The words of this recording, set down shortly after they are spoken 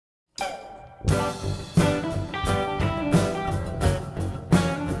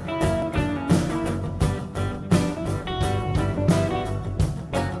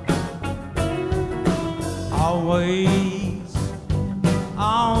Always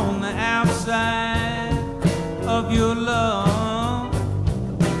on the outside of your love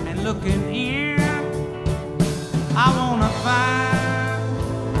and looking in, I wanna find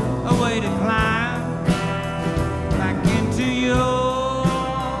a way to climb back into your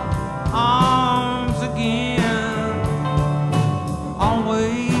arms again.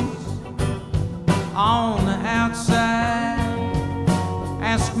 Always on the outside,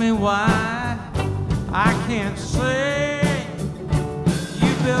 ask me why I can't say.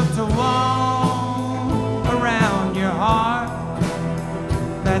 You built a wall around your heart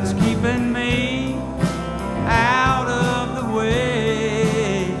that's keeping me out of the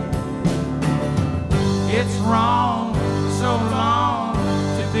way. It's wrong, so long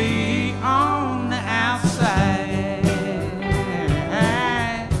to be on the outside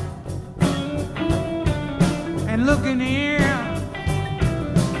and looking in.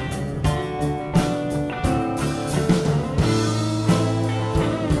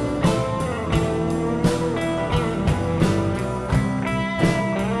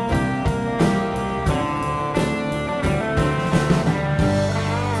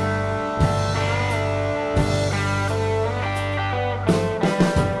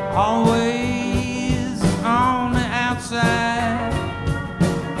 Always on the outside,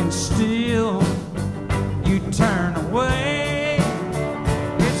 and still you turn away.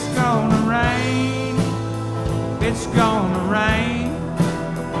 It's gonna rain, it's gonna rain.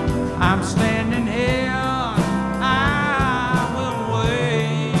 I'm standing here, I will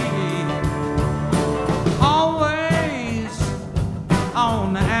wait. Always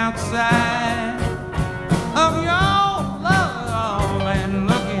on the outside of your love and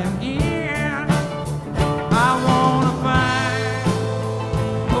looking in. I wanna find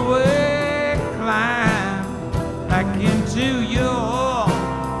a way to climb back into your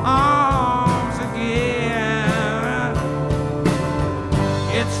arms again.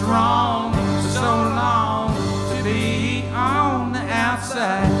 It's wrong, so long to be on the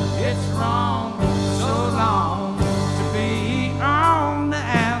outside. It's wrong, so long to be on the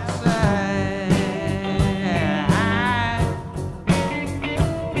outside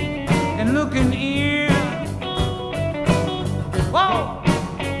and looking in. Whoa!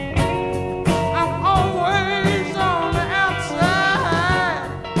 I'm always on the outside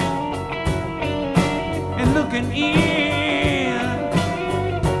and looking in.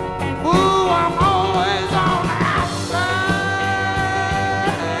 Ooh, I'm always on the outside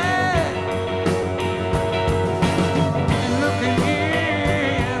and looking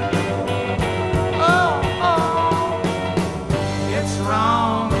in. Oh, oh, it's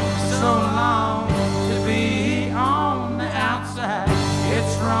wrong, so long to be on the outside.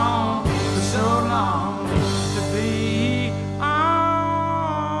 It's wrong, so long to be on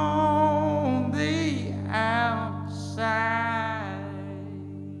the outside.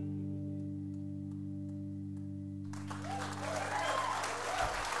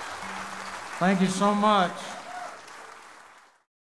 Thank you so much.